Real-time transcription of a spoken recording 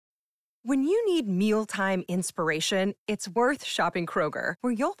When you need mealtime inspiration, it's worth shopping Kroger,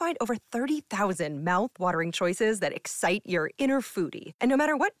 where you'll find over 30,000 mouth-watering choices that excite your inner foodie. And no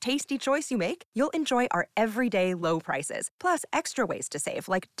matter what tasty choice you make, you'll enjoy our everyday low prices, plus extra ways to save,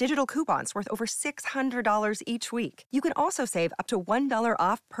 like digital coupons worth over $600 each week. You can also save up to $1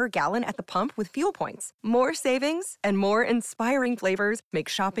 off per gallon at the pump with fuel points. More savings and more inspiring flavors make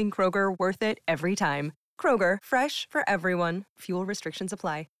shopping Kroger worth it every time. Kroger, fresh for everyone. Fuel restrictions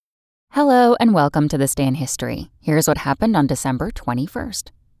apply. Hello and welcome to This Day in History. Here's what happened on December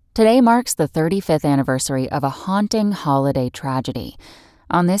 21st. Today marks the 35th anniversary of a haunting holiday tragedy.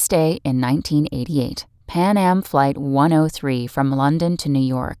 On this day in 1988, Pan Am Flight 103 from London to New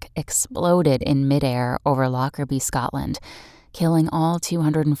York exploded in midair over Lockerbie, Scotland, killing all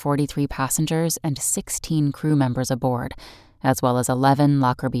 243 passengers and 16 crew members aboard, as well as 11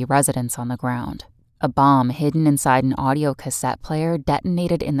 Lockerbie residents on the ground. A bomb hidden inside an audio cassette player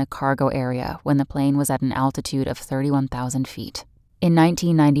detonated in the cargo area when the plane was at an altitude of 31,000 feet. In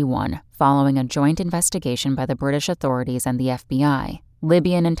 1991, following a joint investigation by the British authorities and the FBI,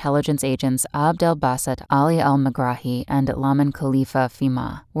 Libyan intelligence agents Abd el-Basset Ali al-Megrahi and Lamin Khalifa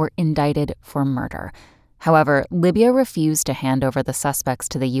Fhimah were indicted for murder. However, Libya refused to hand over the suspects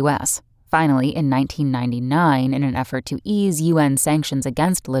to the U.S. Finally, in 1999, in an effort to ease UN sanctions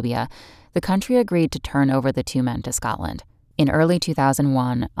against Libya, the country agreed to turn over the two men to Scotland. In early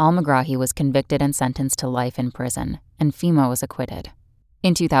 2001, al-Megrahi was convicted and sentenced to life in prison, and Fhimah was acquitted.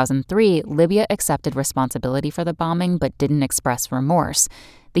 In 2003, Libya accepted responsibility for the bombing but didn't express remorse.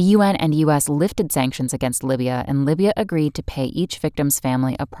 The UN and US lifted sanctions against Libya, and Libya agreed to pay each victim's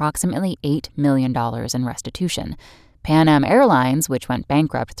family approximately $8 million in restitution. Pan Am Airlines, which went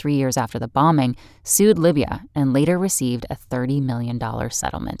bankrupt 3 years after the bombing, sued Libya and later received a $30 million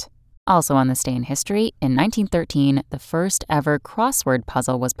settlement. Also on this day in history, in 1913, the first ever crossword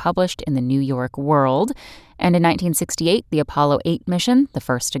puzzle was published in the New York World, and in 1968, the Apollo 8 mission, the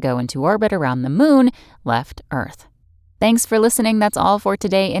first to go into orbit around the moon, left Earth. Thanks for listening. That's all for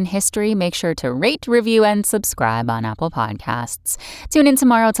today in history. Make sure to rate, review, and subscribe on Apple Podcasts. Tune in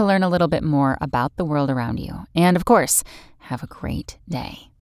tomorrow to learn a little bit more about the world around you. And of course, have a great day.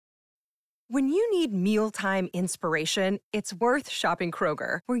 When you need mealtime inspiration, it's worth shopping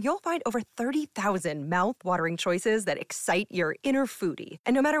Kroger, where you'll find over 30,000 mouth-watering choices that excite your inner foodie.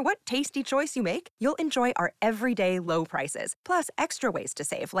 And no matter what tasty choice you make, you'll enjoy our everyday low prices, plus extra ways to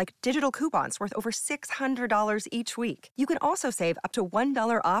save, like digital coupons worth over $600 each week. You can also save up to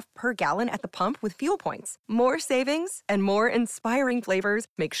 $1 off per gallon at the pump with fuel points. More savings and more inspiring flavors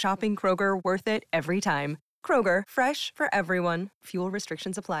make shopping Kroger worth it every time. Kroger, fresh for everyone. Fuel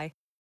restrictions apply.